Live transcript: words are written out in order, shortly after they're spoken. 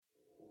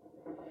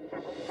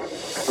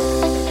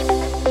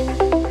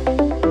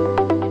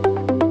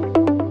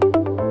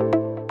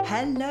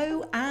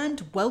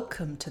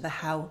welcome to the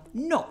How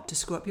Not to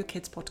Screw Up Your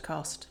Kids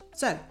podcast.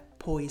 So,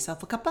 pour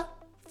yourself a cuppa,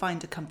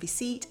 find a comfy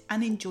seat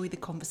and enjoy the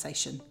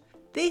conversation.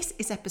 This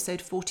is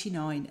episode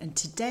 49 and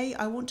today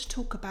I want to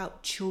talk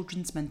about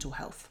children's mental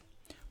health.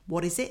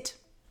 What is it?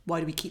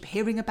 Why do we keep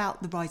hearing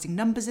about the rising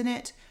numbers in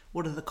it?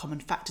 What are the common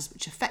factors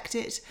which affect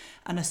it?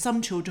 And are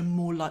some children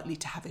more likely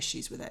to have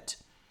issues with it?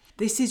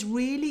 This is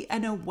really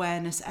an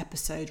awareness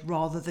episode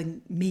rather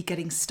than me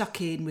getting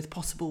stuck in with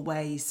possible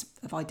ways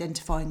of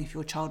identifying if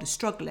your child is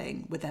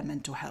struggling with their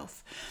mental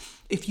health.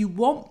 If you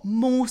want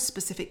more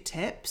specific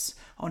tips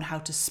on how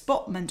to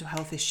spot mental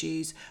health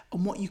issues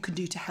and what you can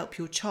do to help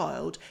your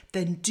child,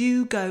 then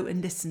do go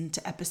and listen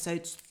to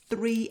episodes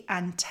 3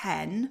 and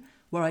 10,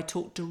 where I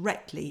talk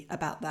directly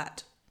about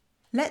that.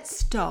 Let's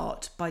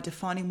start by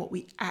defining what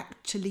we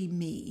actually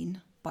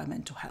mean by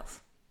mental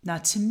health. Now,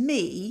 to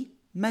me,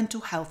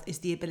 mental health is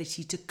the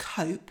ability to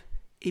cope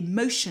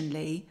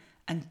emotionally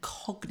and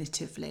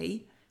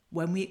cognitively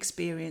when we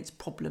experience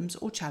problems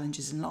or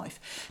challenges in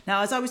life.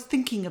 Now, as I was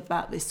thinking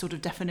about this sort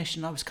of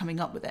definition, I was coming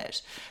up with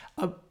it.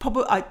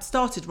 I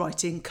started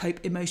writing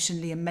cope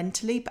emotionally and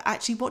mentally, but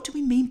actually, what do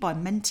we mean by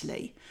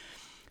mentally?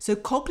 So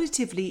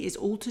cognitively is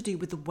all to do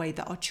with the way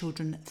that our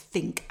children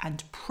think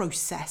and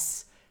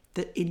process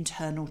the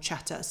internal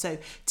chatter. So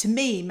to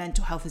me,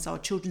 mental health is our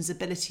children's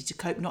ability to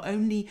cope not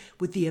only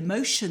with the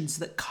emotions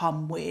that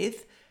come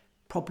with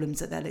problems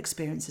that they'll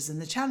experience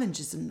and the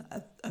challenges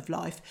of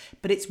life,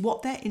 but it's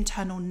what their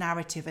internal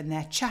narrative and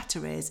their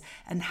chatter is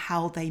and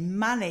how they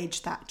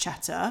manage that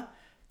chatter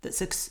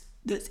that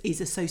is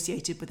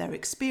associated with their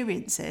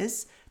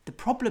experiences, the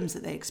problems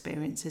that they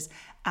experience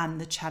and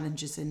the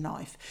challenges in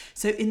life.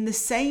 So in the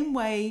same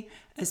way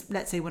as,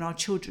 let's say, when our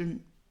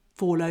children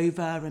fall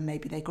over and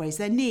maybe they graze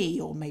their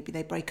knee, or maybe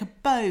they break a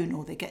bone,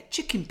 or they get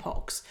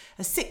chickenpox,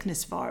 a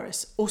sickness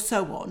virus, or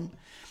so on,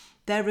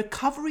 their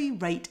recovery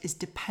rate is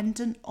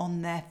dependent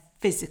on their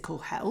physical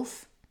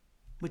health,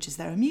 which is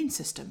their immune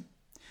system.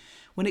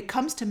 When it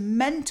comes to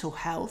mental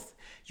health,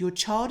 your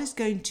child is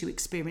going to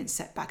experience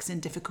setbacks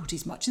and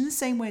difficulties much in the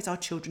same way as our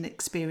children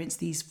experience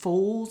these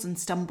falls and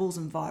stumbles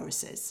and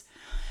viruses.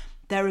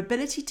 Their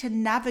ability to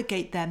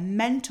navigate their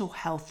mental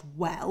health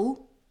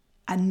well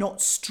and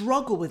not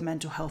struggle with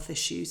mental health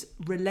issues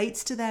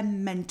relates to their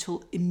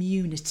mental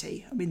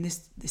immunity. I mean,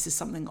 this is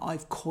something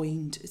I've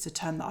coined. It's a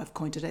term that I've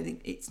coined. I don't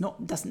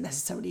think doesn't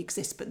necessarily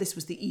exist, but this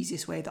was the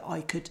easiest way that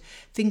I could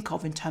think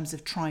of in terms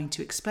of trying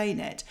to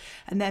explain it.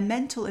 And their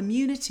mental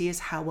immunity is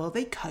how well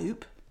they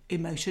cope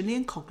emotionally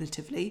and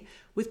cognitively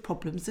with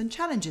problems and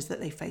challenges that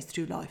they face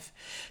through life.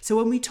 So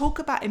when we talk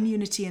about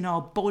immunity in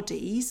our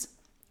bodies,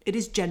 it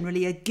is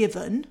generally a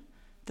given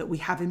that we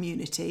have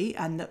immunity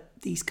and that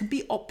these can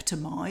be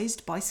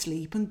optimized by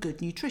sleep and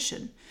good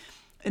nutrition.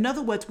 In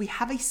other words, we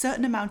have a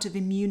certain amount of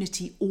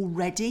immunity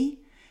already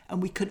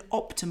and we can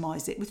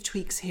optimize it with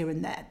tweaks here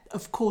and there.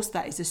 Of course,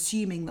 that is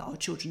assuming that our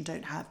children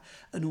don't have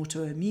an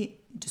autoimmune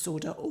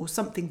disorder or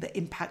something that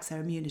impacts their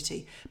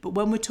immunity. But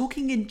when we're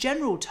talking in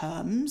general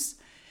terms,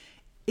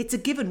 it's a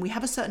given. We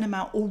have a certain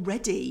amount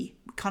already.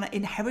 We kind of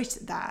inherit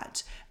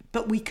that.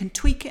 But we can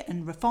tweak it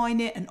and refine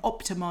it and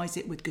optimize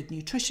it with good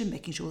nutrition,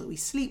 making sure that we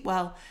sleep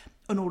well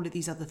and all of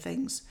these other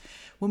things.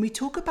 When we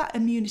talk about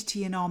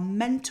immunity in our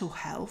mental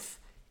health,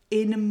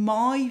 in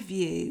my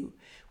view,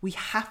 we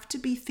have to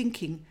be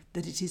thinking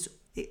that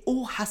it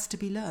all has to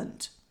be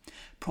learnt.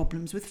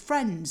 Problems with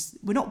friends,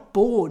 we're not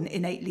born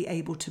innately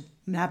able to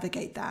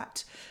navigate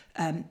that.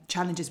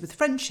 Challenges with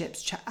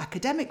friendships,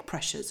 academic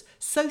pressures,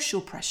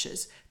 social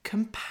pressures,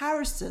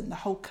 comparison, the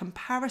whole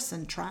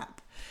comparison trap.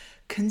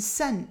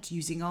 Consent,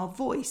 using our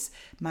voice,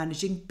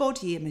 managing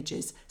body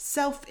images,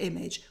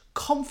 self-image,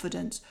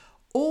 confidence,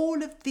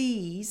 all of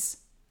these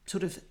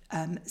sort of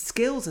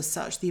skills as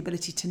such, the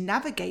ability to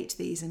navigate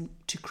these and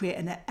to create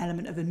an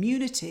element of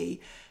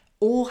immunity,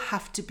 all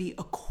have to be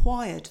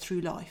acquired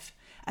through life.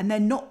 And they're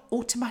not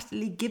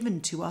automatically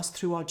given to us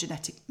through our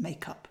genetic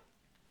makeup.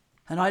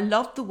 And I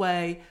love the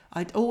way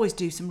I'd always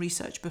do some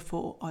research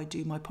before I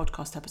do my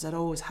podcast episode. I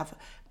always have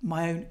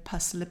my own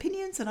personal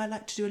opinions and I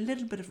like to do a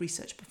little bit of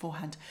research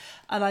beforehand.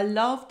 And I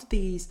loved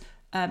these.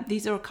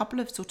 These are a couple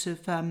of sort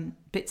of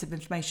bits of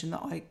information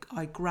that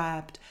I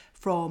grabbed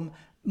from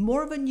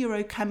more of a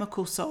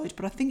neurochemical side,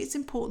 but I think it's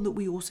important that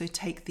we also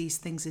take these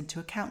things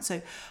into account.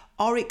 So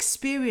our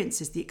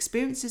experiences, the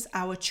experiences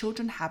our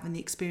children have and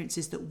the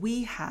experiences that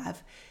we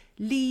have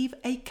leave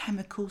a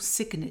chemical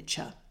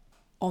signature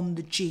on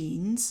the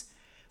genes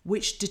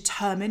which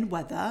determine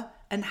whether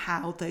and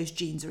how those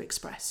genes are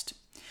expressed.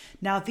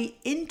 Now, the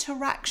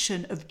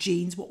interaction of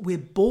genes, what we're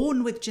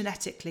born with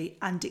genetically,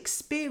 and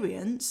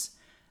experience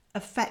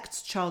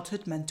affects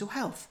childhood mental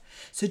health.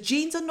 So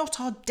genes are not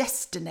our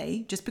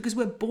destiny. Just because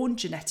we're born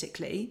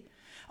genetically,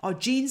 our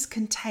genes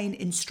contain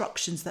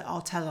instructions that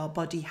will tell our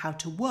body how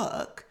to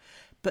work,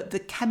 but the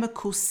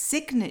chemical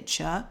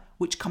signature,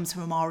 which comes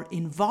from our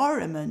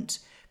environment,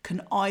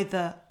 can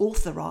either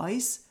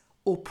authorize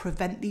or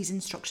prevent these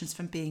instructions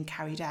from being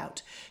carried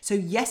out. So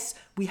yes,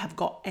 we have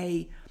got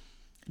a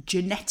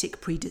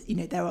genetic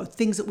there are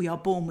things that we are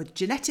born with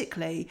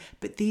genetically,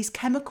 but these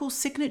chemical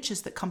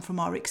signatures that come from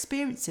our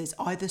experiences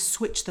either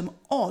switch them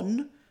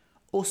on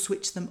or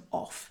switch them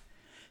off.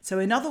 So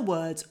in other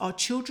words, our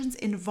children's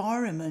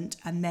environment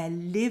and their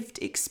lived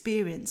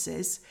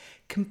experiences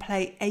can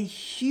play a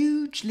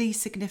hugely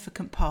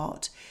significant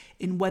part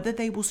in whether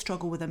they will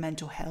struggle with a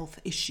mental health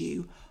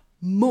issue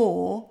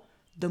more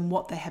than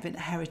what they have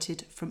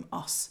inherited from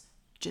us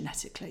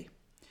genetically.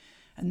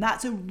 And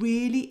that's a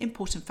really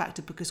important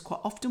factor, because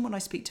quite often when I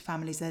speak to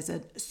families, there's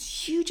a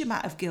huge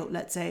amount of guilt.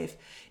 Let's say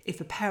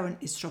if a parent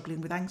is struggling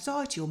with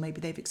anxiety, or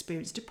maybe they've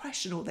experienced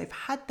depression, or they've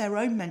had their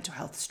own mental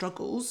health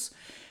struggles,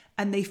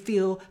 and they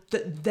feel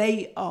that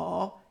they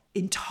are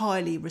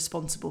entirely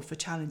responsible for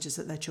challenges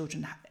that their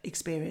children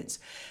experience.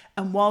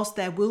 And whilst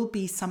there will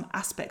be some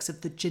aspects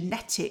of the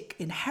genetic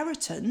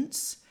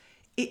inheritance,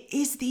 it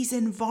is these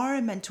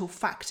environmental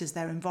factors,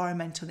 their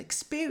environmental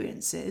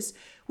experiences,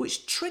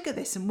 which trigger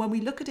this. And when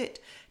we look at it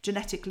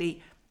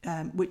genetically,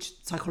 which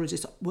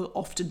psychologists will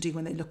often do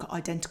when they look at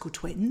identical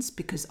twins,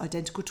 because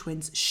identical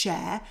twins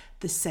share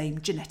the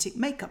same genetic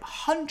makeup,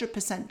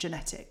 100%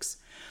 genetics.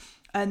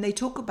 And they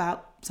talk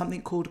about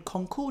something called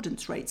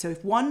concordance rate. So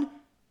if one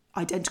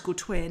identical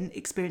twin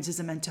experiences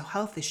a mental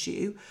health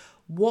issue,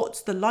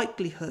 what's the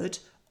likelihood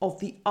of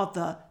the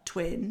other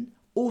twin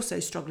also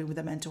struggling with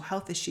a mental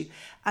health issue?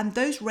 And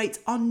those rates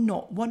are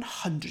not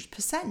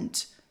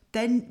 100%.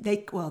 Then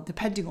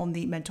depending on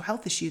the mental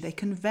health issue, they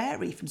can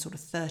vary from sort of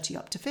 30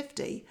 up to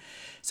 50.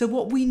 So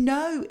what we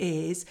know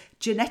is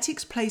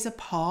genetics plays a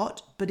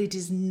part, but it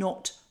is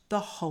not the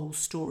whole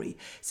story.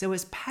 So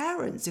as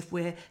parents, if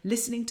we're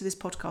listening to this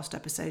podcast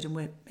episode and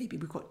maybe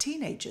we've got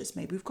teenagers,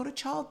 maybe we've got a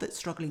child that's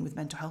struggling with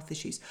mental health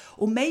issues,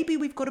 or maybe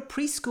we've got a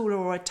preschooler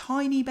or a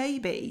tiny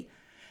baby,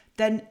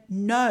 then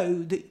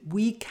know that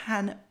we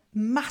can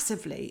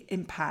massively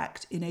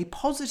impact in a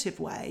positive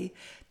way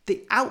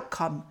the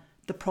outcome,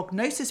 the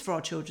prognosis for our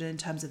children in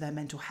terms of their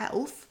mental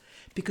health,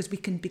 because we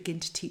can begin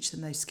to teach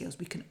them those skills.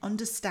 We can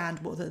understand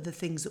what are the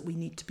things that we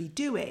need to be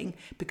doing,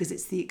 because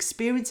it's the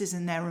experiences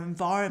in their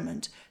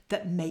environment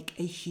that make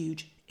a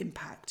huge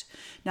impact.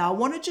 Now, I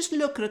want to just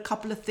look at a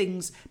couple of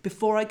things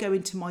before I go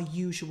into my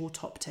usual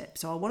top tip.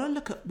 So I want to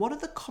look at what are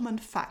the common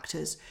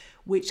factors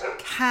which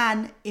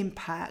can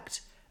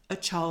impact a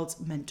child's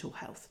mental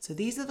health. So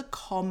these are the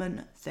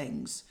common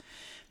things.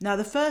 Now,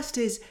 the first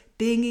is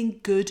being in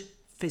good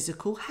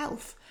physical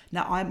health.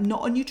 Now, I'm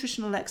not a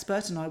nutritional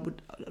expert, and I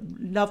would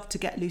love to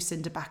get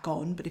Lucinda back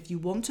on, but if you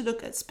want to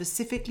look at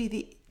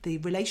specifically the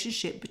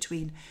relationship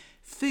between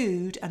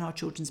food and our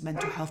children's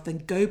mental health,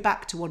 then go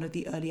back to one of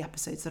the early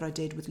episodes that I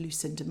did with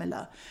Lucinda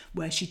Miller,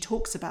 where she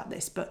talks about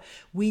this. But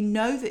we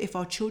know that if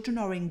our children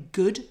are in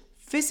good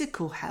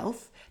physical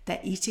health,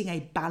 they're eating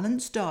a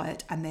balanced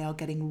diet and they are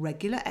getting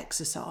regular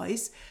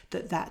exercise,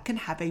 that can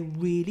have a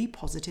really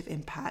positive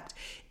impact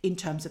in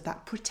terms of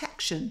that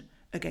protection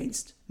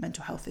against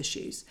mental health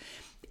issues.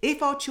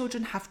 If our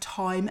children have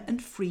time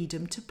and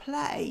freedom to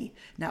play,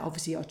 now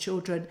obviously our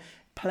children,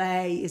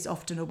 play is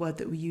often a word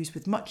that we use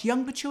with much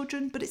younger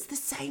children, but it's the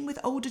same with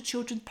older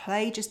children.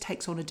 Play just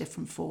takes on a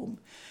different form.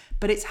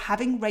 But it's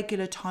having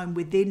regular time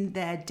within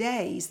their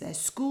days, their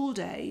school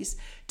days,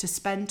 to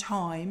spend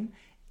time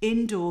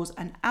indoors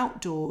and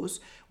outdoors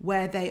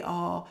where they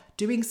are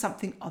doing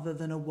something other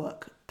than a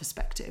work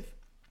perspective.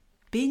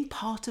 Being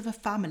part of a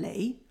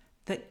family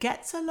that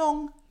gets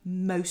along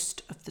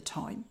most of the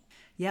time.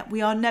 Yeah,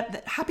 we are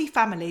happy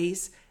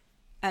families,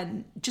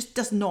 and just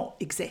does not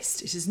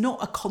exist. It is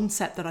not a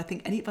concept that I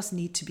think any of us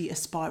need to be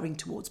aspiring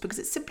towards, because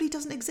it simply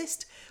doesn't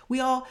exist. We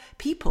are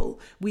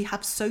people. We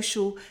have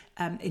social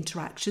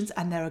interactions,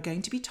 and there are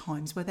going to be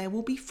times where there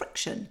will be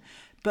friction.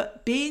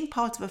 But being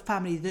part of a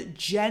family that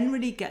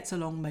generally gets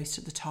along most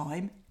of the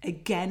time,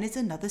 again, is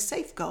another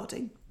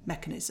safeguarding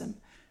mechanism.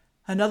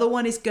 Another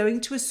one is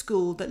going to a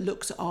school that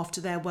looks after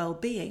their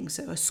well-being.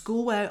 So a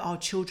school where our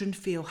children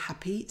feel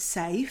happy,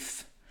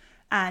 safe,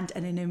 and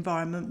in an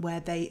environment where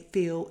they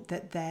feel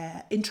that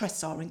their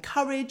interests are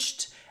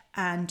encouraged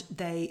and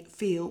they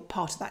feel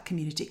part of that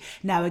community.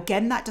 Now,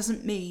 again, that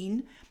doesn't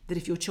mean that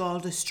if your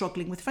child is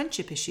struggling with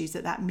friendship issues,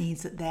 that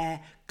means that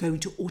they're going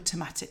to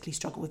automatically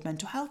struggle with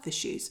mental health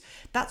issues.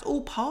 That's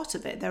all part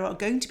of it. There are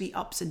going to be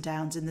ups and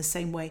downs in the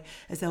same way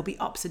as there'll be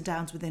ups and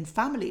downs within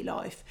family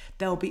life.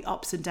 There'll be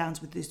ups and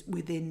downs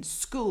within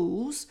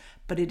schools,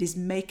 but it is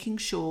making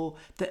sure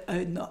that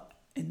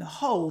in the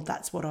whole,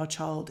 that's what our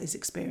child is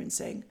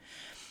experiencing.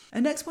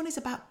 The next one is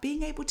about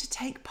being able to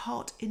take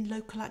part in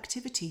local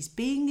activities,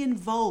 being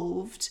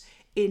involved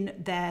in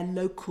their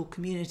local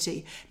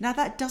community. Now,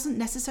 that doesn't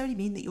necessarily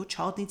mean that your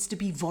child needs to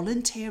be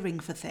volunteering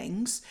for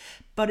things,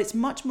 but it's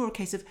much more a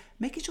case of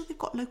making sure they've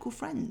got local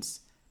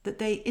friends, that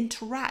they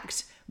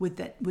interact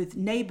with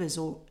neighbours,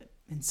 or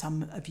and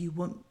some of you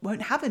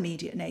won't have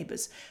immediate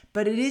neighbours,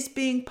 but it is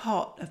being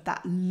part of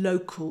that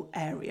local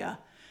area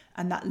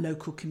and that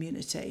local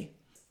community.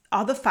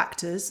 Other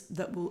factors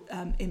that will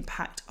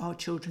impact our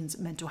children's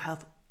mental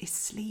health is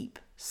sleep.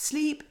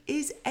 Sleep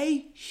is a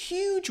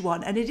huge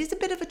one, and it is a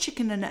bit of a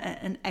chicken and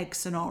an egg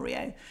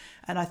scenario.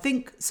 And I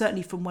think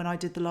certainly from when I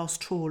did the last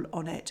trawl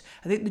on it,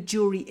 I think the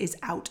jury is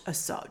out as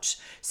such.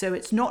 So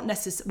it's not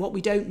necessary, what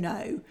we don't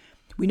know.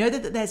 We know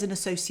that there's an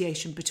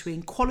association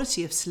between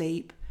quality of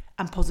sleep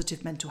and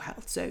positive mental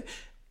health. So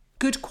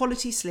good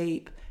quality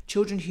sleep,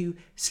 children who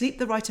sleep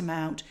the right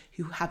amount,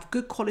 who have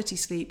good quality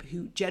sleep,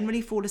 who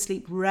generally fall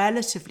asleep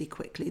relatively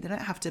quickly. They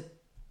don't have to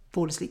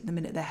fall asleep the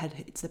minute their head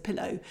hits the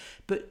pillow,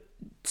 but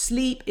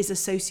sleep is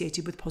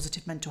associated with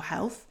positive mental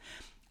health,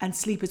 and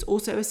sleep is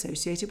also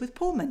associated with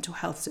poor mental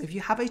health. So if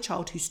you have a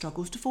child who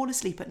struggles to fall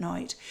asleep at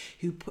night,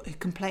 who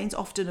complains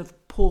often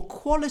of poor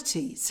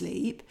quality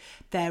sleep,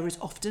 there is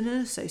often an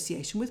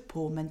association with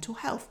poor mental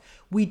health.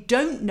 We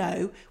don't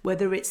know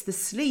whether it's the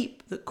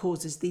sleep that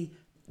causes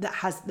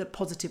that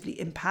positively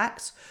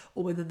impacts,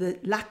 or whether the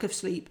lack of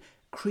sleep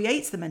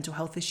creates the mental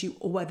health issue,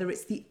 or whether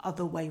it's the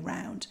other way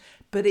round.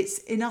 But it's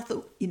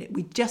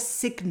we just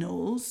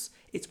signals.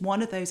 It's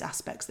one of those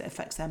aspects that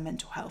affects their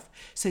mental health.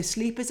 So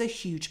sleep is a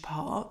huge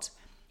part.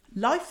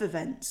 Life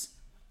events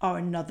are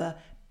another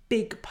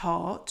big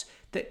part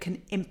that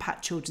can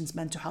impact children's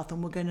mental health.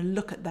 And we're going to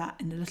look at that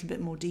in a little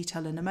bit more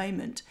detail in a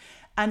moment.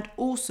 And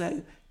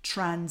also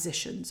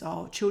transitions.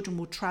 Our children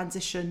will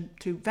transition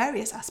through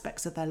various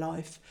aspects of their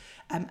life,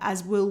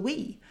 as will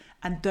we.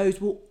 And those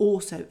will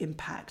also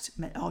impact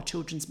our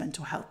children's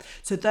mental health.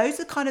 So those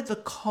are kind of the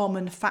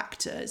common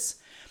factors.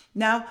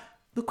 Now,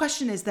 the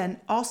question is then,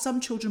 are some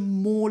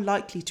children more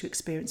likely to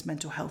experience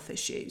mental health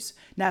issues?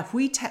 Now, if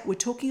we're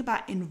talking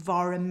about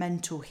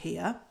environmental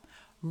here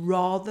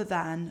rather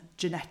than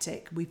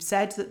genetic. We've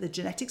said that the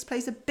genetics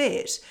plays a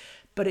bit,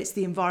 but it's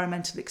the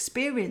environmental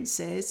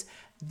experiences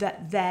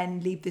that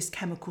then leave this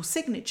chemical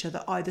signature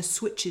that either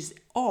switches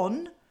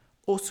on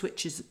or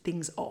switches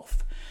things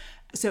off.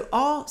 So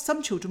are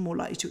some children more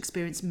likely to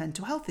experience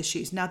mental health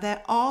issues? Now,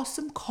 there are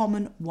some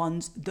common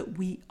ones that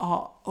we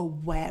are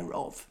aware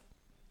of.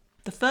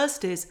 The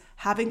first is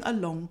having a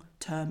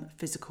long-term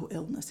physical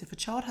illness. If a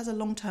child has a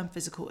long-term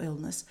physical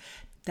illness,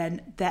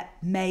 then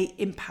that may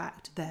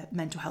impact their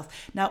mental health.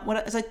 Now,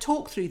 as I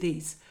talk through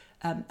these,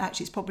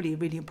 actually, it's probably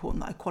really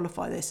important that I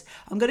qualify this.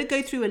 I'm going to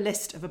go through a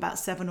list of about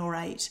 7 or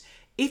 8.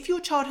 If your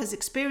child has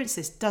experienced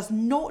this, does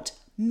not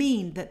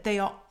mean that they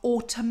are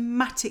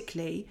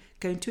automatically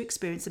going to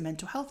experience a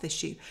mental health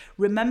issue.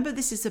 Remember,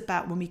 this is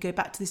about, when we go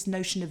back to this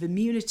notion of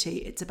immunity,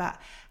 it's about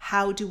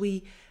how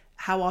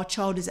our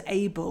child is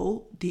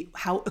able,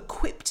 how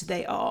equipped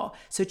they are.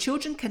 So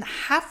children can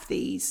have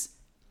these,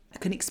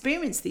 can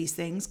experience these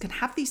things, can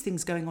have these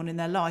things going on in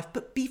their life,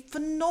 but be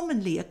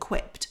phenomenally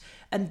equipped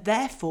and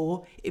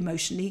therefore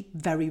emotionally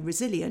very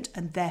resilient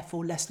and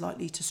therefore less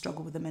likely to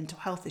struggle with a mental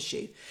health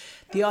issue.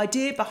 The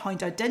idea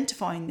behind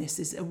identifying this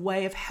is a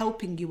way of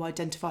helping you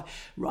identify,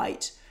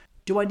 right,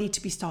 do I need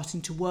to be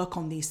starting to work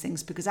on these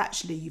things? Because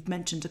actually you've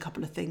mentioned a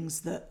couple of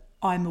things that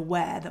I'm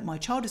aware that my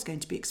child is going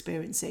to be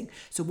experiencing.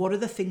 So what are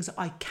the things that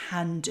I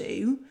can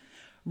do,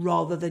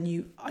 rather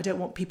than I don't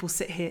want people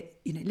sit here,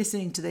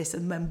 listening to this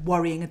and then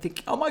worrying and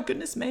thinking, oh my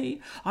goodness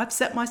me, I've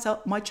set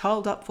my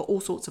child up for all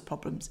sorts of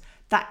problems.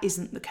 That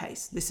isn't the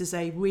case. This is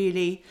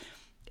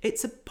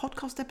it's a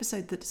podcast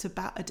episode that's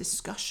about a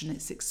discussion.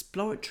 It's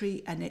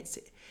exploratory and it's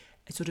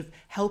sort of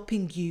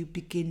helping you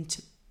begin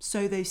to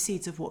sow those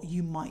seeds of what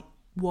you might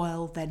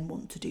then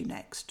want to do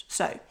next.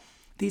 So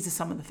these are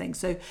some of the things.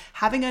 So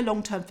having a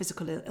long-term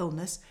physical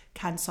illness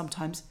can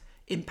sometimes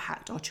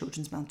impact our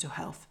children's mental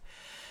health.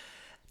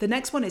 The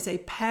next one is a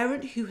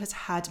parent who has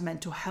had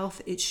mental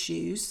health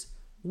issues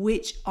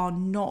which are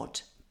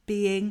not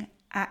being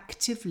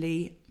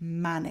actively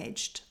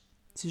managed.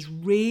 This is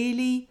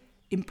really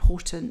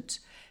important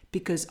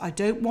because I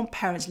don't want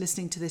parents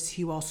listening to this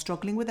who are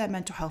struggling with their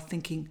mental health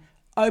thinking,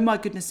 oh my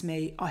goodness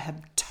me, I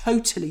am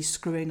totally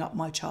screwing up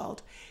my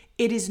child.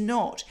 It is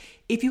not.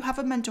 If you have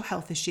a mental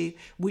health issue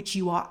which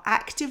you are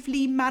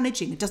actively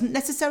managing, it doesn't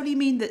necessarily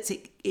mean that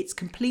it's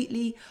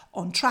completely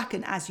on track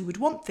and as you would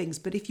want things,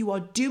 but if you are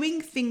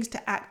doing things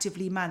to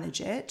actively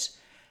manage it,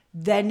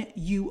 then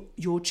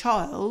your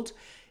child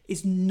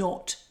is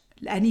not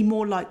any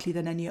more likely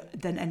than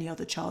any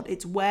other child.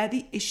 It's where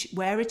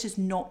it is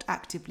not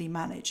actively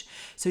managed.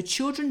 So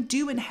children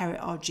do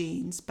inherit our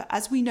genes, but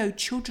as we know,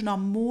 children are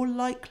more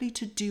likely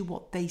to do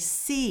what they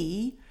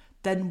see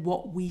than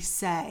what we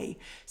say.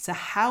 So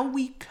how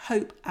we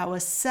cope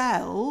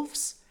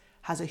ourselves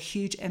has a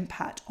huge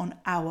impact on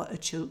our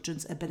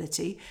children's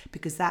ability,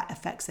 because that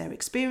affects their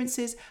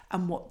experiences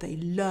and what they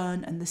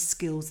learn and the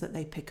skills that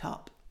they pick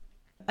up.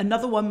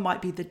 Another one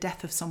might be the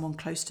death of someone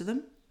close to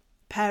them,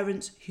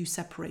 parents who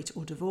separate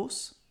or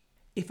divorce,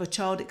 if a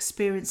child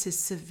experiences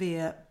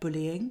severe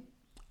bullying,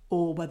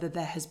 or whether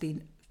there has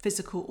been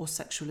physical or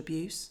sexual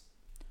abuse,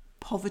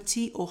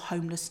 poverty or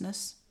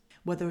homelessness,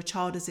 whether a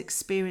child has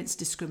experienced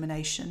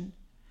discrimination,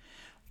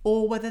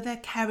 or whether they're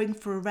caring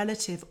for a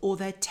relative or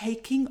they're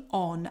taking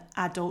on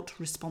adult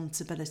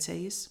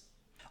responsibilities,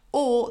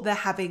 or they're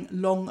having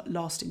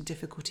long-lasting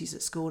difficulties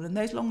at school. And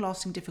those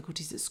long-lasting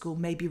difficulties at school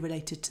may be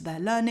related to their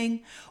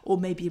learning or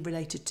may be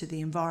related to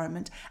the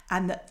environment,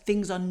 and that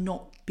things are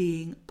not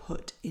being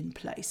put in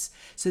place.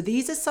 So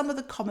these are some of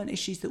the common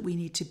issues that we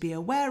need to be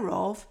aware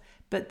of,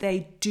 but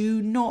they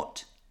do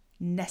not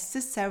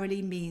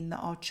necessarily mean that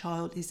our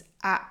child is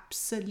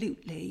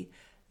absolutely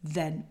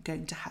then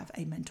going to have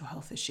a mental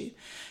health issue.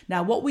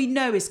 Now, what we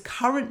know is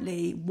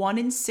currently 1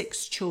 in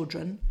 6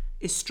 children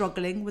is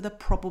struggling with a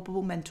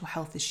probable mental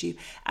health issue.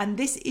 And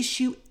this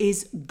issue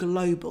is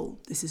global.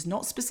 This is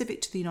not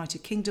specific to the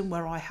United Kingdom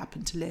where I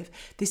happen to live.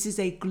 This is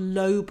a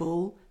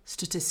global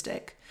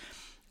statistic.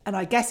 And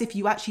I guess if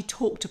you actually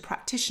talk to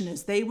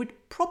practitioners, they would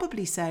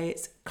probably say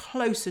it's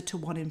closer to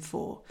 1 in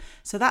 4.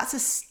 So that's a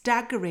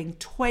staggering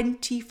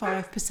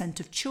 25%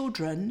 of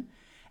children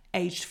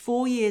aged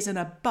 4 years and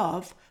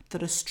above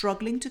that are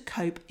struggling to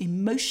cope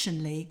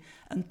emotionally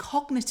and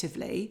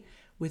cognitively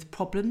with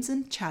problems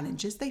and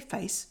challenges they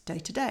face day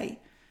to day.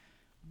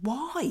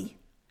 Why?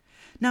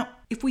 Now,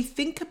 if we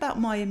think about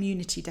my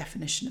immunity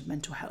definition of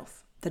mental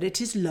health, that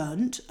it is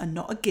learned and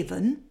not a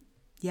given,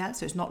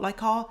 so it's not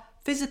like our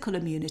physical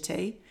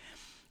immunity,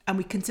 and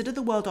we consider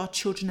the world our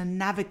children are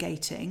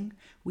navigating,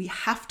 we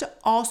have to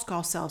ask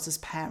ourselves as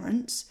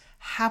parents,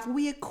 have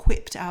we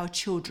equipped our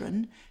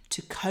children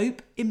to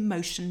cope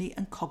emotionally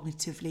and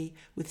cognitively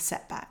with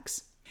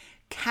setbacks?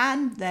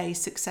 Can they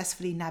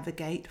successfully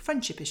navigate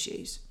friendship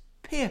issues,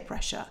 peer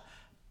pressure,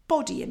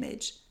 body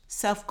image,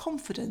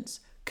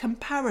 self-confidence,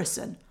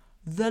 comparison?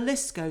 The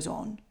list goes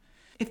on.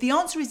 If the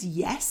answer is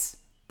yes,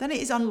 then it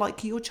is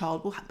unlikely your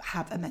child will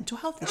have a mental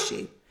health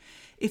issue.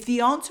 If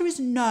the answer is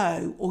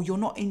no, or you're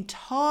not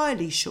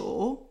entirely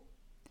sure,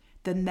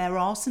 then there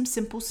are some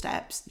simple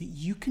steps that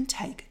you can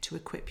take to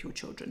equip your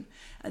children.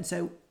 And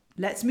so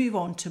let's move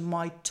on to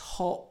my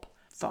top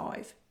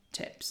 5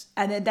 tips.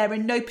 And they're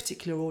in no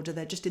particular order.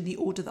 They're just in the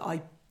order that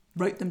I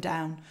wrote them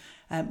down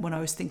when I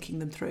was thinking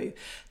them through.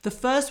 The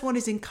first one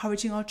is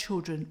encouraging our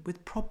children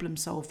with problem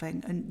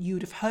solving. And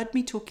you'd have heard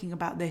me talking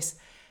about this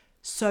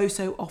so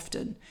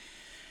often.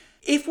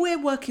 If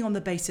we're working on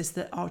the basis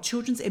that our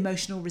children's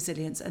emotional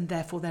resilience and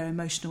therefore their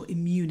emotional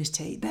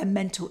immunity, their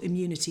mental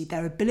immunity,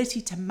 their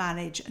ability to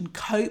manage and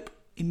cope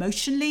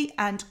emotionally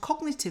and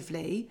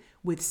cognitively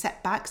with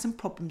setbacks and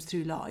problems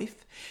through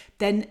life,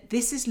 then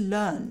this is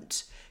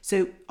learnt.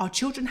 So our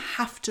children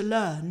have to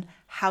learn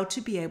how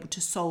to be able to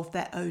solve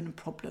their own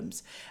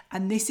problems.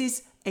 And this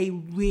is a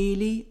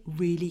really,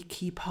 really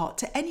key part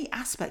to any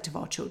aspect of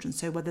our children.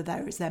 So whether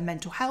there is their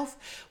mental health,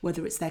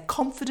 whether it's their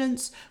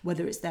confidence,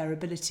 whether it's their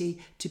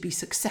ability to be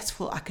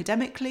successful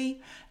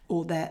academically,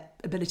 or their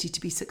ability to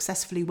be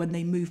successfully when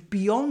they move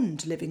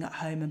beyond living at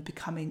home and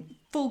becoming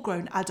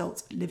full-grown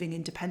adults living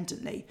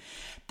independently.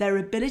 Their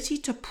ability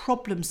to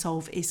problem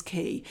solve is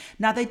key.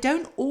 Now, they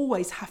don't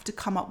always have to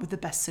come up with the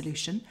best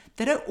solution.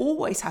 They don't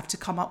always have to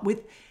come up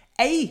with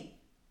a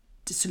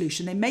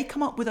solution. They may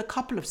come up with a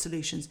couple of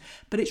solutions,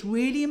 but it's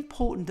really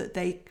important that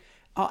they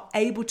are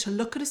able to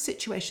look at a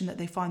situation that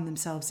they find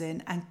themselves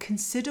in and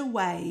consider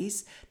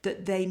ways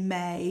that they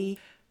may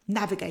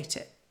navigate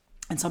it.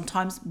 And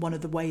sometimes one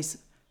of the ways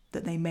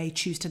that they may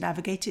choose to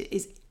navigate it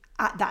is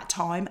at that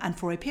time and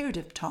for a period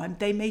of time,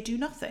 they may do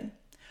nothing,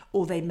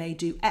 or they may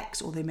do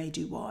X, or they may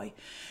do Y.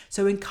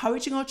 So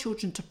encouraging our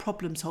children to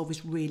problem solve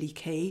is really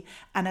key.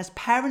 And as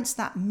parents,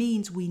 that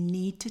means we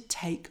need to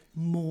take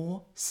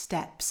more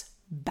steps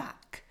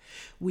back.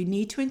 We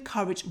need to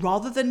encourage,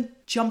 rather than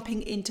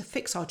jumping in to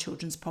fix our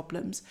children's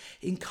problems,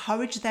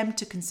 encourage them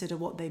to consider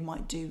what they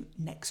might do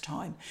next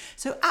time.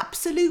 So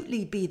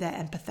absolutely be there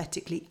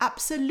empathetically,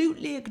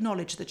 absolutely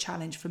acknowledge the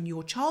challenge from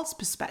your child's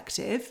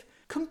perspective,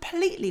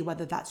 completely,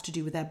 whether that's to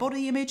do with their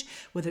body image,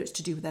 whether it's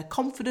to do with their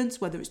confidence,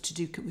 whether it's to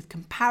do with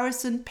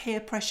comparison, peer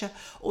pressure,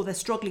 or they're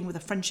struggling with a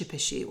friendship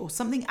issue or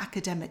something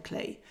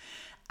academically.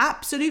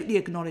 Absolutely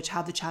acknowledge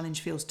how the challenge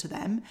feels to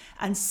them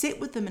and sit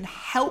with them and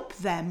help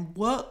them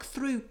work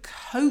through,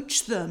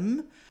 coach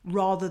them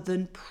rather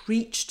than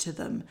preach to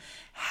them.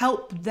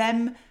 Help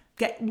them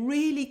get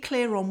really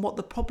clear on what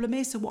the problem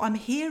is. So what I'm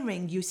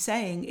hearing you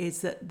saying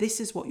is that this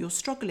is what you're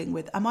struggling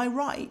with. Am I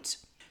right?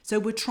 So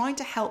we're trying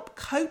to help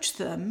coach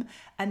them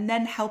and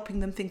then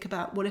helping them think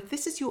about, well, if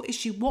this is your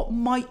issue, what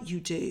might you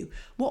do?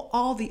 What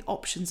are the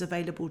options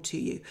available to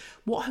you?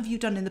 What have you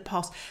done in the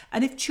past?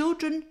 And if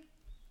children,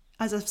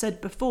 as I've said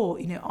before,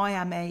 I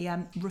am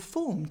a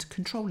reformed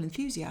control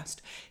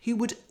enthusiast who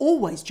would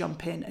always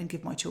jump in and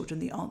give my children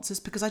the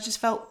answers because I just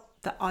felt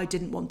that I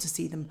didn't want to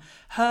see them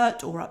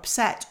hurt or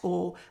upset,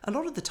 or a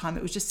lot of the time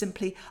it was just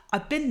simply,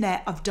 I've been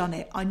there, I've done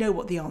it, I know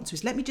what the answer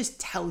is, let me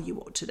just tell you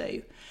what to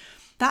do.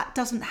 That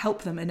doesn't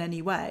help them in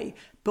any way.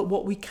 But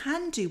what we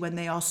can do when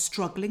they are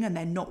struggling and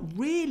they're not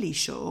really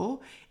sure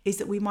is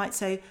that we might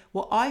say,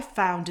 well, I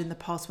found in the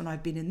past when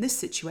I've been in this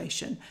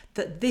situation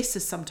that this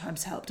has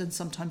sometimes helped and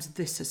sometimes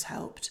this has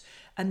helped.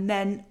 And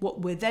then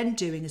what we're then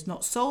doing is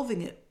not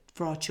solving it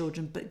for our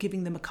children, but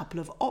giving them a couple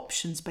of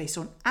options based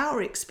on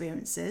our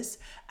experiences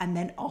and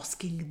then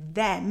asking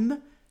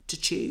them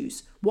to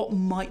choose. What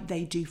might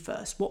they do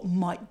first? What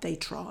might they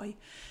try?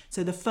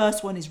 So the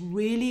first one is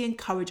really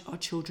encourage our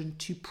children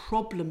to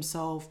problem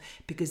solve,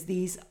 because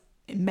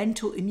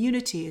mental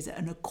immunity is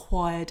an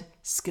acquired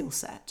skill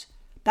set.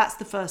 That's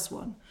the first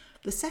one.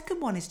 The second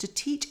one is to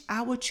teach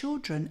our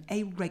children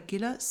a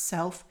regular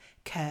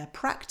self-care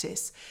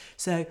practice.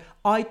 So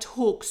I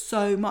talk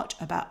so much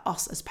about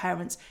us as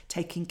parents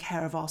taking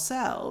care of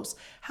ourselves.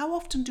 How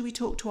often do we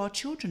talk to our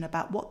children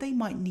about what they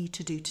might need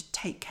to do to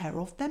take care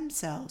of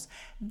themselves,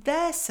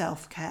 their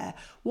self-care?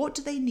 What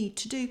do they need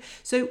to do?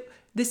 So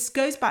this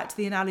goes back to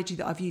the analogy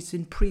that I've used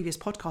in previous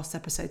podcast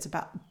episodes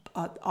about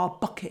our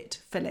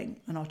bucket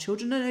filling, and our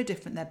children are no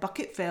different. Their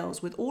bucket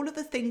fills with all of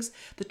the things,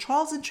 the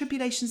trials and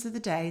tribulations of the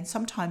day, and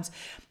sometimes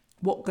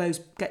what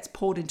gets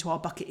poured into our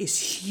bucket is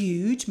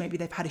huge. Maybe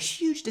they've had a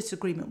huge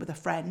disagreement with a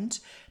friend,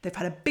 they've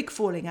had a big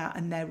falling out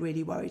and they're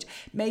really worried.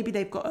 Maybe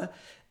they've got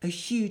a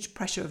huge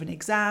pressure of an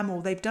exam,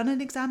 or they've done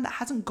an exam that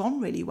hasn't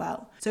gone really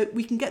well. So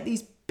we can get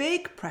these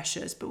big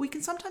pressures, but we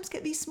can sometimes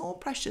get these small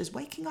pressures,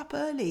 waking up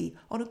early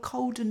on a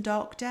cold and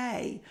dark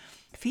day,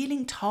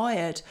 feeling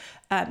tired,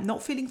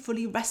 not feeling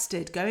fully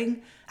rested,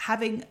 stubbing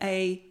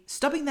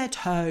their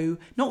toe,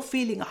 not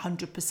feeling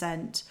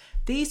 100%.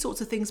 These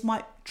sorts of things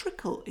might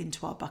trickle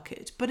into our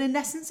bucket. But in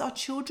essence, our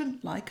children,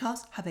 like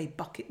us, have a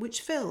bucket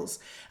which fills,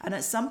 and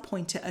at some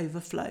point it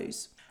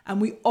overflows.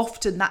 And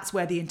that's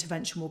where the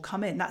intervention will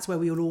come in. That's where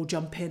we will all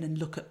jump in and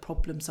look at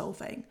problem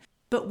solving.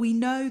 But we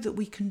know that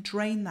we can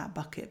drain that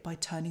bucket by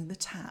turning the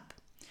tap.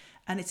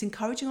 And it's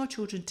encouraging our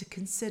children to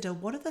consider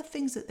what are the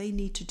things that they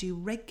need to do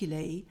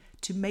regularly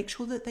to make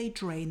sure that they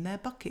drain their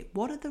bucket.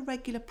 What are the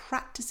regular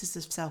practices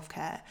of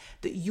self-care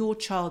that your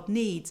child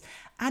needs?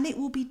 And it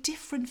will be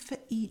different for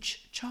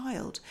each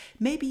child.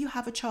 Maybe you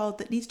have a child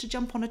that needs to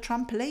jump on a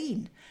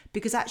trampoline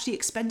because actually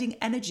expending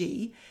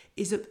energy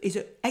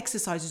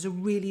exercise is a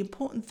really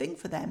important thing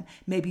for them.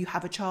 Maybe you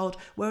have a child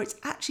where it's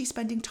actually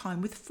spending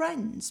time with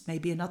friends.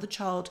 Maybe another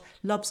child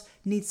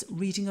needs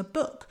reading a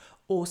book,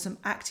 or some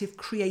active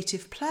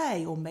creative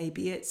play, or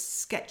maybe it's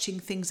sketching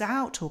things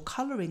out, or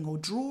colouring, or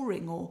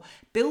drawing, or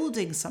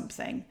building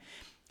something.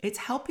 It's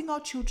helping our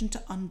children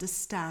to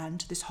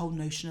understand this whole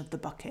notion of the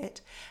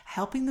bucket,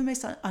 helping them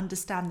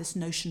understand this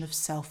notion of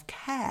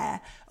self-care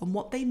and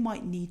what they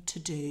might need to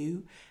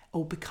do,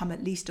 or become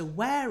at least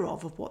aware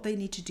of what they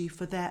need to do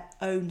for their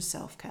own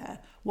self-care.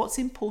 What's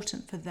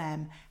important for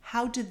them?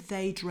 How do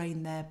they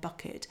drain their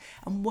bucket?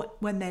 And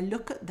when they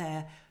look at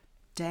their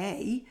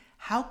day,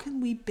 how can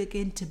we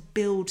begin to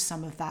build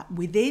some of that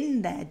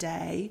within their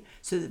day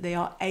so that they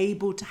are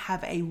able to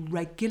have a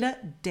regular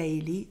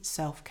daily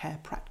self-care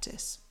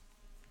practice?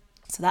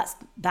 So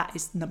that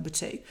is number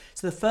 2.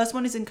 So the first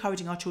one is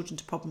encouraging our children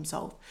to problem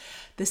solve.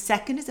 The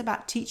second is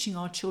about teaching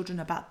our children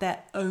about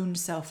their own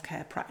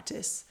self-care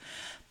practice.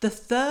 The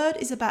third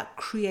is about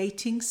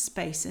creating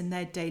space in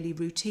their daily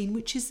routine,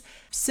 which is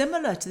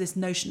similar to this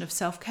notion of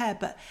self-care,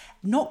 but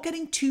not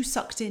getting too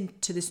sucked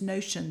into this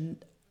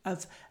notion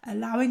of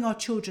allowing our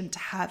children to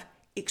have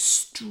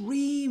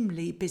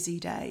extremely busy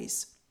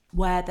days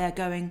where they're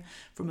going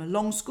from a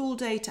long school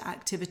day to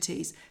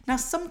activities. Now,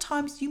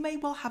 sometimes you may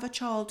well have a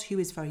child who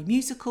is very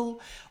musical,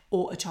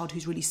 or a child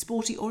who's really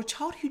sporty, or a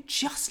child who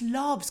just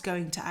loves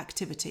going to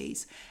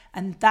activities.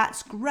 And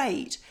that's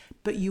great,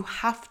 but you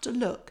have to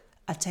look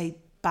at a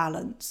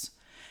balance.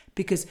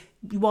 Because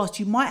whilst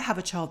you might have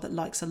a child that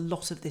likes a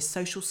lot of this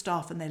social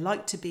stuff and they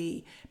like to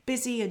be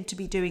busy and to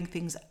be doing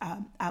things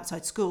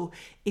outside school,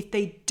 if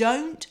they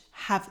don't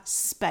have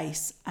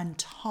space and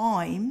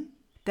time,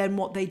 then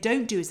what they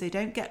don't do is they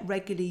don't get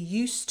regularly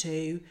used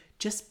to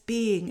just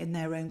being in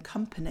their own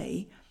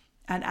company.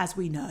 And as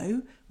we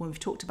know, when we've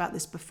talked about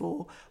this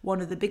before,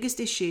 one of the biggest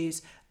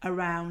issues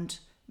around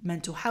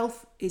mental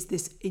health is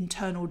this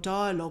internal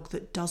dialogue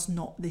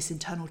this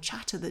internal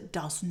chatter that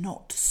does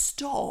not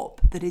stop,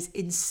 that is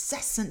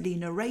incessantly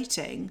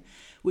narrating,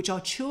 which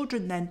our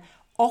children then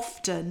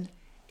often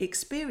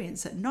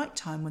experience at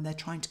nighttime when they're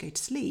trying to go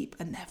to sleep,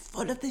 and they're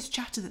full of this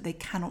chatter that they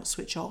cannot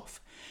switch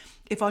off.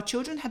 If our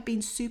children have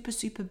been super,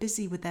 super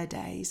busy with their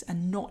days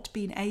and not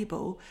been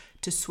able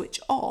to switch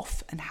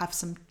off and have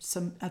some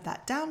of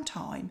that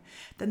downtime,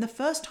 then the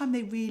first time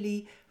they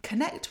really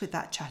connect with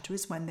that chatter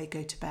is when they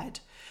go to bed.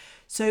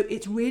 So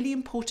it's really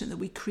important that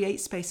we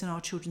create space in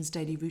our children's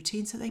daily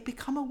routine so they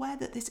become aware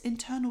that this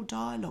internal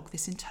dialogue,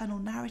 this internal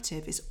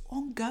narrative is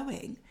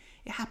ongoing.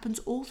 It happens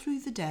all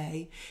through the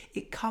day.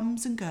 It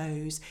comes and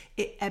goes.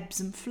 It ebbs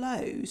and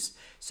flows.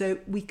 So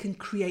we can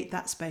create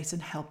that space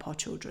and help our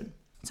children.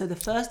 So the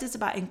first is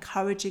about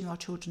encouraging our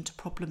children to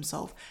problem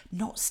solve,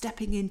 not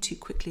stepping in too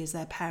quickly as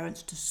their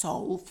parents to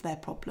solve their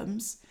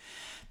problems.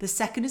 The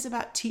second is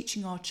about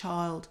teaching our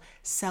child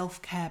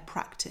self-care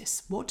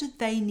practice. What do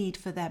they need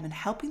for them, and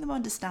helping them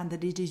understand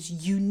that it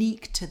is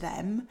unique to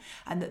them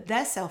and that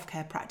their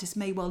self-care practice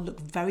may well look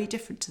very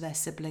different to their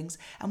siblings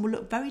and will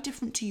look very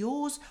different to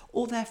yours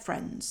or their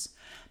friends.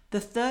 The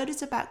third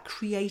is about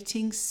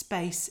creating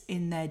space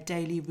in their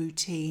daily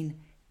routine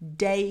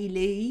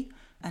daily,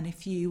 And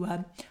if you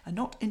are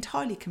not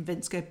entirely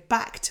convinced, go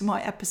back to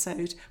my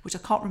episode, which I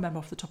can't remember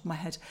off the top of my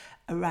head,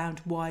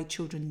 around why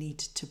children need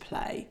to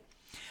play.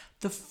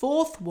 The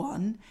fourth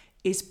one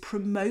is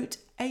promote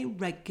a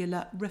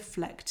regular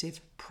reflective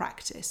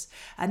practice.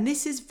 And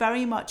this is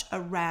very much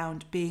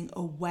around being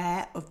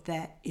aware of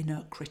their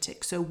inner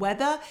critic. So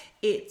whether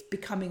it's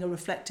becoming a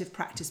reflective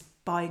practice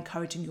by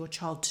encouraging your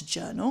child to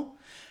journal,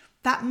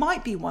 that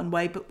might be one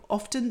way, but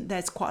often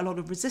there's quite a lot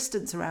of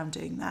resistance around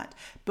doing that.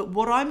 But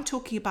what I'm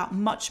talking about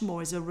much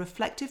more is a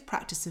reflective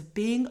practice of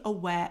being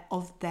aware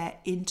of their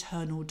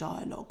internal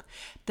dialogue,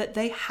 that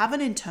they have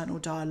an internal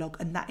dialogue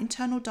and that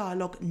internal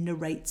dialogue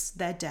narrates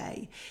their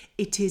day.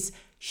 It is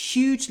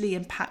hugely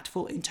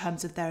impactful in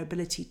terms of their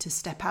ability to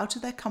step out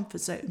of their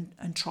comfort zone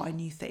and try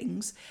new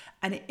things.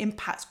 And it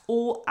impacts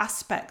all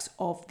aspects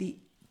of the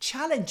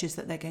challenges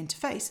that they're going to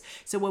face.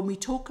 So when we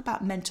talk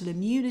about mental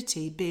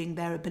immunity being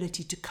their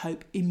ability to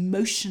cope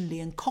emotionally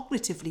and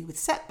cognitively with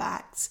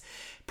setbacks,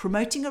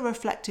 promoting a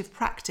reflective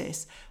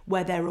practice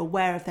where they're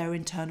aware of their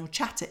internal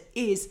chatter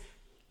is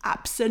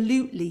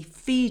absolutely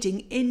feeding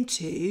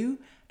into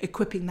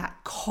equipping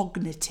that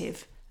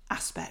cognitive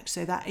aspect,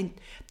 so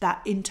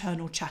that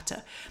internal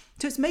chatter.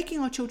 So it's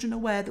making our children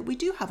aware that we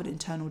do have an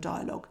internal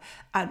dialogue,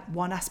 and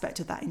one aspect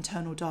of that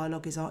internal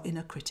dialogue is our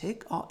inner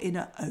critic, our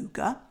inner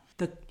ogre,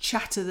 the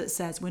chatter that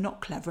says we're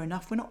not clever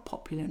enough, we're not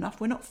popular enough,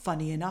 we're not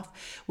funny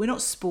enough, we're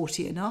not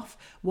sporty enough,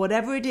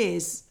 whatever it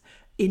is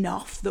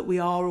enough that we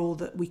are, or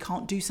that we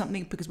can't do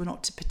something because we're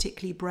not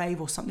particularly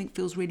brave, or something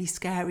feels really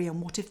scary,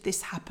 and what if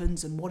this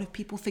happens, and what if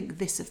people think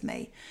this of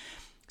me?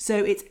 So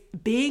it's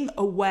being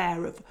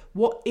aware of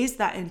what is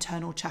that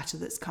internal chatter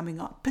that's coming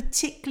up,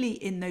 particularly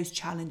in those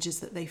challenges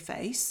that they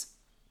face,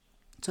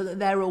 so that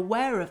they're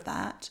aware of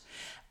that,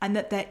 and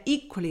that they're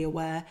equally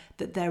aware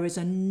that there is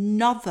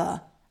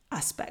another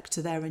aspect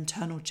to their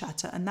internal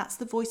chatter, and that's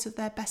the voice of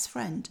their best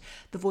friend,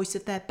 the voice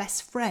of their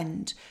best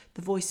friend,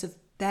 the voice of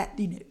their,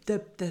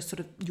 the sort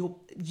of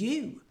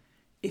you,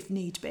 if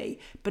need be.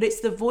 But it's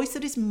the voice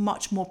that is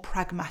much more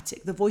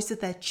pragmatic, the voice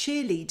of their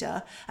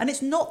cheerleader. And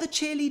it's not the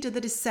cheerleader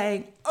that is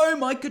saying, oh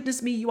my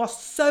goodness me, you are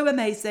so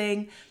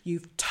amazing,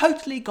 you've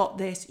totally got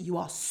this, you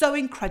are so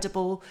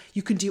incredible,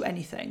 you can do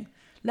anything.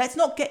 Let's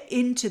not get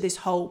into this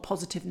whole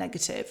positive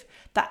negative.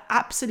 That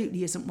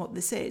absolutely isn't what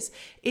this is.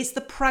 It's the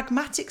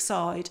pragmatic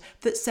side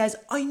that says,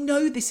 I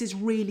know this is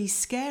really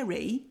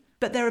scary,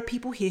 but there are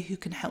people here who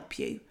can help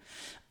you.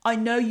 I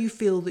know you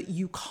feel that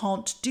you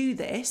can't do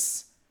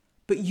this,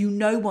 but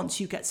once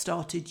you get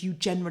started, you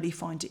generally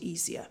find it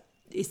easier.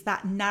 It's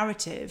that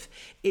narrative.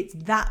 It's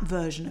that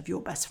version of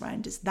your best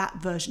friend. It's that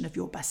version of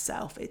your best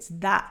self. It's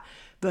that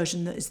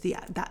version that is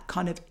that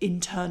kind of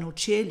internal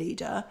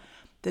cheerleader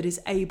that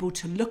is able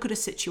to look at a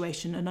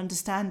situation and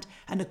understand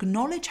and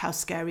acknowledge how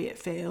scary it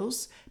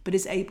feels, but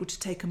is able to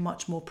take a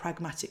much more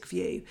pragmatic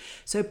view.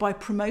 So by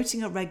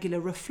promoting a regular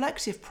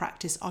reflective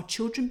practice, our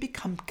children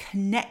become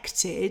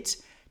connected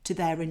to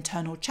their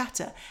internal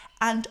chatter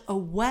and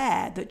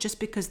aware that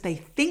just because they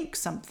think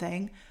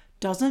something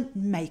doesn't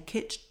make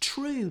it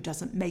true,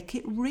 doesn't make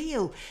it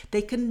real.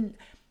 They can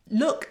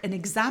look and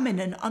examine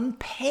and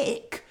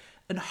unpick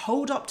and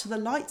hold up to the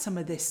light some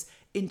of this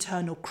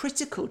internal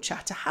critical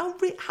chatter. How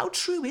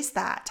true is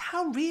that?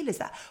 How real is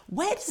that?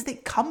 Where does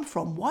it come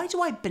from? Why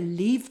do I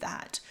believe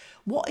that?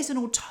 What is an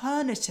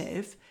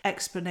alternative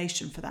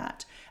explanation for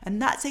that?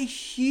 And that's a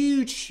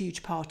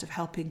huge part of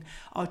helping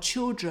our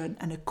children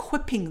and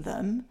equipping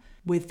them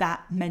with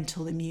that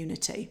mental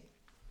immunity.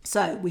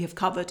 So we have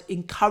covered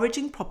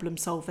encouraging problem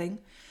solving,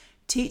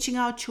 teaching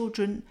our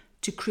children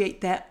to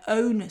create their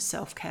own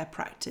self-care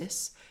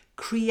practice,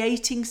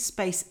 creating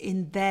space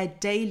in their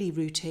daily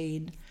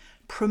routine,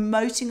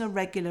 promoting a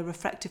regular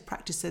reflective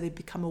practice so they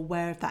become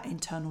aware of that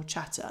internal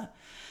chatter.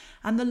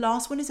 And the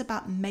last one is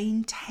about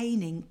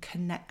maintaining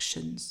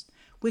connections.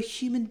 We're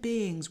human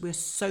beings, we're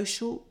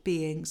social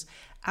beings,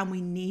 and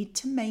we need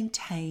to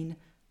maintain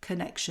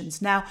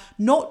connections. Now,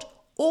 not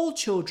all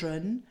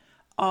children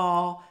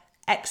are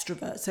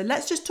extroverts. So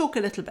let's just talk a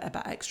little bit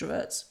about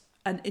extroverts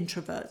and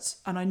introverts.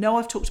 And I know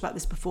I've talked about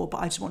this before, but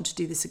I just want to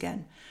do this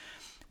again.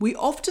 We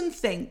often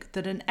think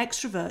that an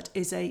extrovert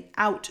is an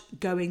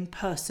outgoing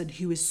person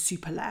who is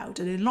super loud.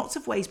 And in lots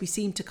of ways, we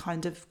seem to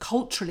kind of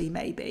culturally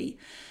maybe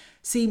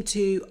seem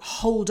to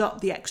hold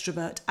up the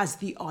extrovert as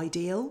the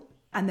ideal.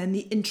 And then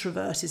the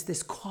introvert is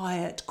this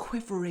quiet,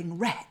 quivering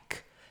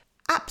wreck.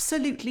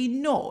 Absolutely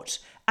not.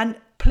 And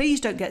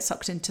please don't get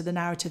sucked into the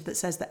narrative that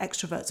says that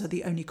extroverts are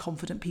the only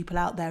confident people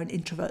out there and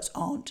introverts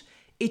aren't.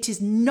 It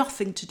is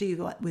nothing to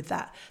do with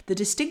that. The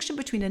distinction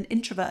between an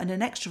introvert and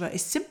an extrovert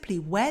is simply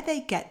where they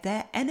get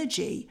their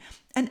energy.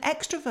 An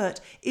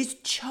extrovert is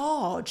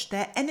charged,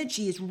 their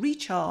energy is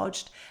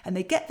recharged, and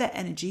they get their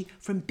energy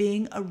from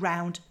being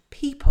around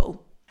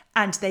people.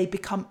 And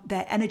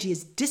their energy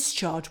is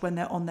discharged when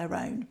they're on their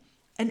own.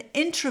 An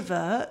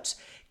introvert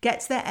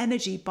gets their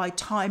energy by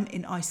time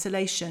in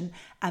isolation,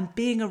 and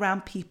being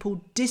around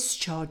people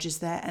discharges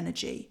their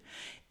energy.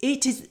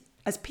 It is,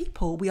 as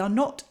people, we are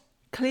not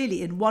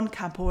clearly in one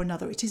camp or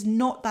another. It is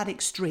not that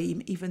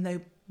extreme, even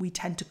though we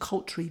tend to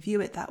culturally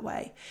view it that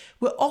way.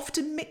 We're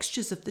often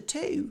mixtures of the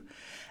two.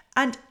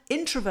 And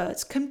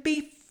introverts can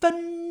be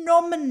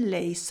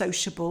phenomenally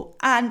sociable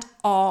and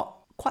are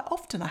quite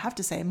often, I have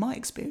to say in my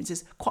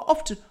experiences, quite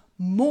often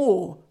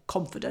more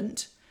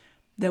confident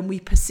than we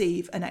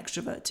perceive an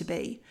extrovert to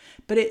be.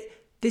 But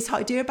this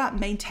idea about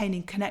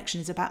maintaining connection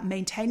is about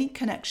maintaining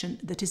connection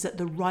that is at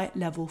the right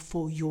level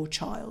for your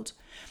child.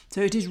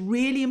 So it is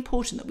really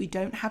important that we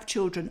don't have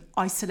children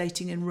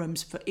isolating in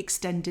rooms for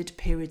extended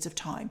periods of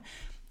time.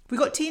 We've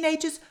got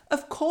teenagers,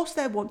 of course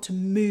they want to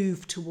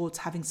move towards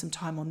having some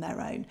time on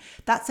their own.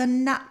 That's a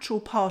natural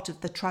part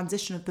of the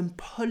transition of them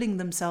pulling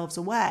themselves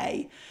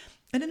away.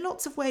 And in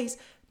lots of ways,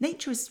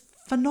 nature is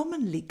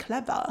phenomenally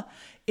clever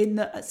in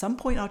that at some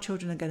point our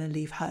children are going to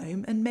leave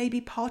home, and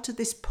maybe part of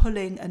this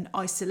pulling and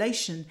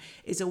isolation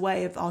is a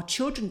way of our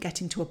children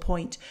getting to a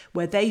point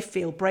where they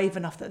feel brave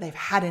enough that they've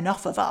had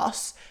enough of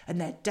us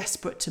and they're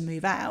desperate to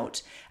move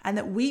out, and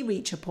that we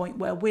reach a point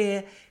where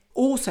we're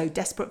also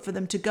desperate for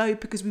them to go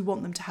because we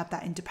want them to have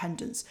that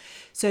independence.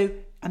 So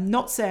I'm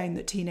not saying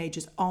that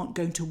teenagers aren't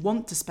going to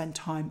want to spend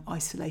time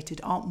isolated,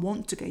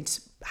 going to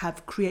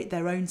create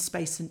their own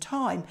space and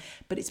time,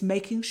 but it's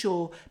making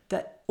sure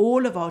that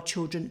all of our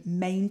children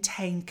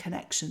maintain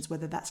connections,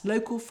 whether that's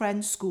local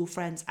friends, school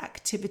friends,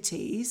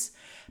 activities,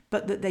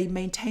 but that they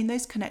maintain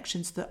those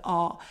connections that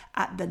are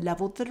at the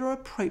level that are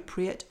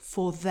appropriate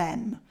for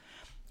them.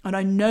 And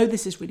I know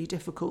this is really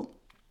difficult.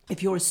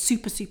 If you're a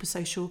super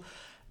social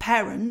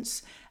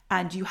parents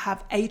and you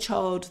have a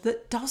child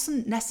that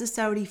doesn't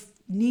necessarily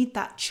need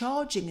that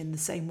charging in the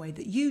same way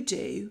that you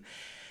do,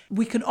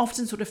 we can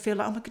often sort of feel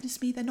like, oh my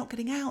goodness me, they're not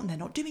getting out and they're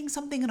not doing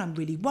something and I'm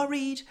really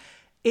worried.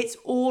 It's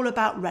all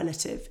about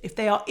relative. If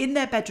they are in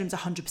their bedrooms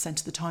 100%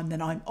 of the time,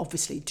 then I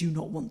obviously do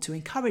not want to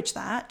encourage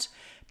that,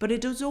 but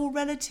it is all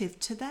relative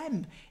to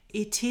them.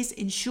 It is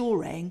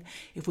ensuring,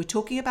 if we're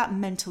talking about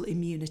mental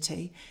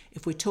immunity,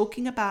 if we're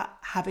talking about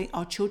having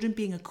our children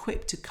being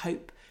equipped to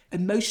cope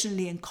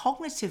emotionally and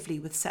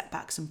cognitively with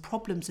setbacks and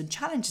problems and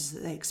challenges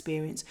that they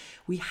experience,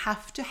 we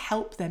have to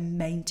help them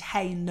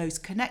maintain those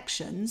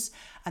connections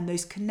and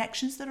those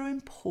connections that are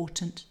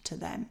important to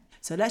them.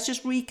 So let's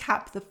just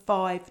recap the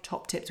 5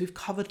 top tips. We've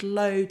covered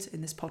loads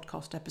in this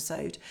podcast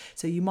episode,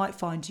 so you might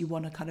find you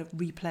want to kind of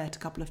replay it a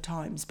couple of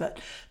times. But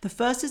the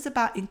first is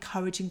about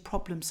encouraging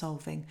problem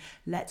solving.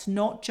 Let's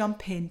not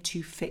jump in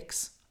to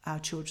fix our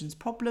children's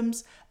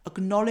problems.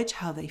 Acknowledge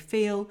how they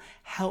feel,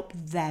 help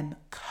them.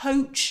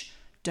 Coach,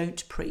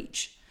 don't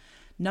preach.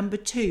 Number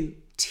 2,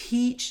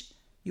 teach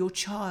your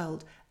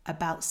child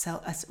about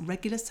a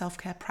regular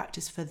self-care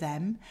practice for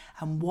them,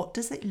 and what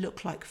does it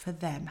look like for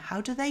them?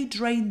 How do they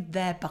drain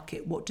their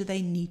bucket? What do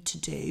they need to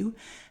do?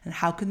 And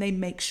how can they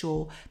make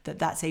sure that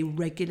that's a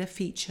regular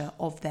feature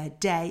of their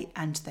day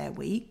and their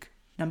week?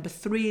 Number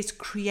 3 is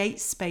create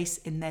space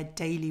in their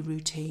daily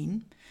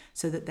routine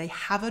so that they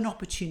have an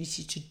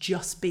opportunity to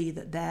just be,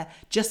 that their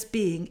just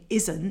being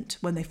isn't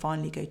when they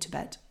finally go to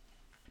bed.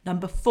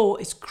 Number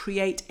 4 is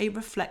create a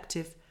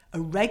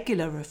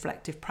regular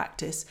reflective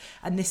practice.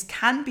 And this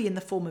can be in the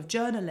form of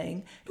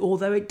journaling,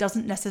 although it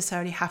doesn't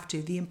necessarily have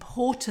to. The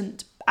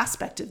important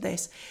aspect of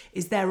this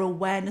is their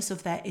awareness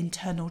of their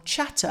internal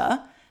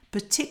chatter,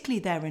 particularly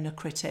their inner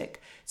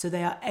critic. So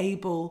they are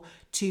able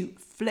to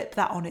flip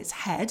that on its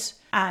head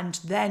and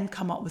then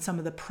come up with some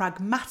of the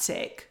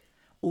pragmatic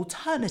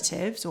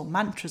alternatives, or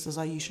mantras as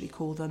I usually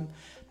call them,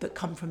 that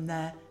come from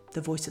the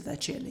voice of their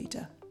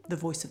cheerleader, the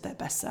voice of their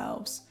best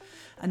selves.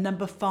 And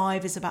number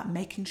 5 is about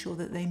making sure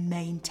that they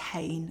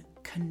maintain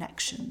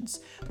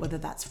connections, whether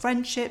that's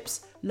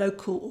friendships,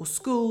 local or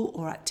school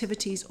or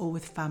activities, or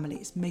with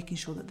families, making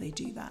sure that they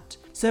do that.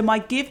 So my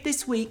give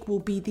this week will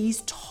be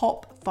these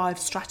top 5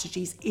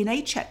 strategies in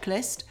a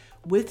checklist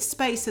with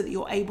space so that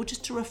you're able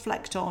just to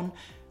reflect on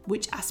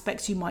which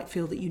aspects you might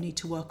feel that you need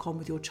to work on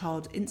with your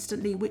child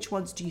instantly. Which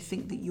ones do you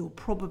think that you're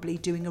probably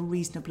doing a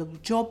reasonable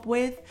job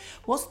with?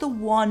 What's the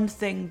one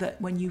thing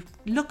that when you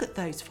look at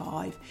those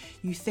 5,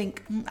 you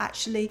think,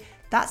 actually,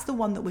 that's the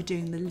one that we're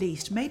doing the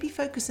least. Maybe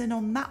focus in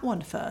on that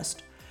one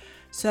first.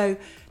 So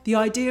the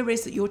idea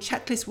is that your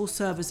checklist will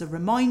serve as a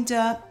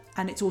reminder,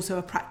 and it's also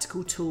a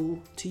practical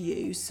tool to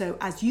use. So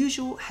as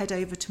usual, head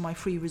over to my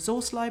free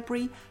resource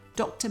library,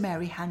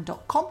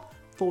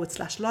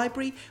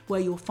 drmaryhan.com/library, where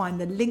you'll find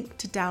the link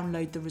to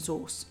download the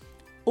resource.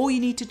 All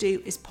you need to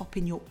do is pop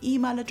in your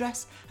email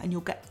address and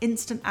you'll get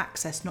instant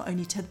access not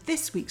only to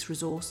this week's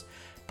resource,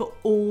 but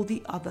all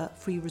the other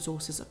free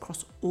resources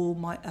across all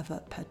my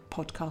other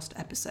podcast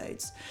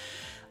episodes.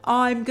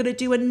 I'm going to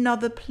do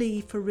another plea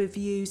for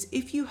reviews.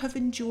 If you have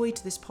enjoyed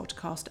this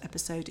podcast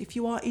episode, if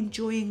you are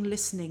enjoying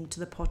listening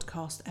to the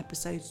podcast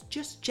episodes,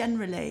 just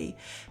generally,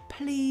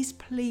 please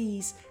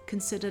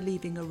consider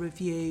leaving a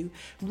review.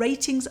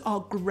 Ratings are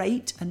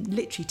great and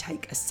literally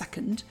take a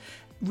second.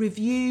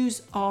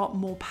 Reviews are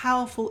more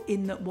powerful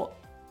in that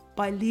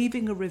by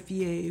leaving a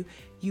review,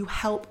 you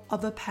help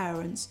other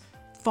parents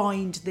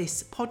find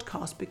this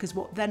podcast, because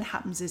what then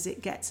happens is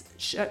it gets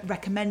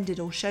recommended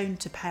or shown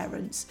to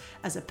parents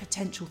as a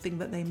potential thing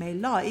that they may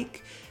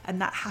like,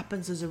 and that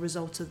happens as a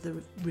result of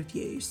the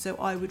reviews. So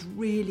I would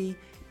really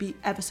be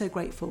ever so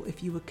grateful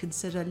if you would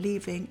consider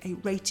leaving a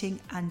rating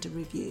and a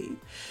review.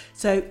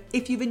 So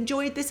if you've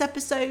enjoyed this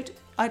episode,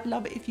 I'd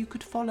love it if you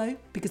could follow,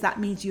 because that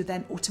means you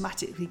then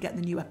automatically get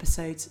the new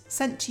episodes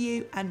sent to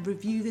you, and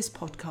review this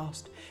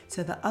podcast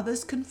so that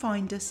others can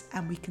find us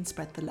and we can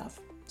spread the love.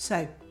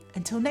 So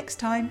until next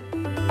time.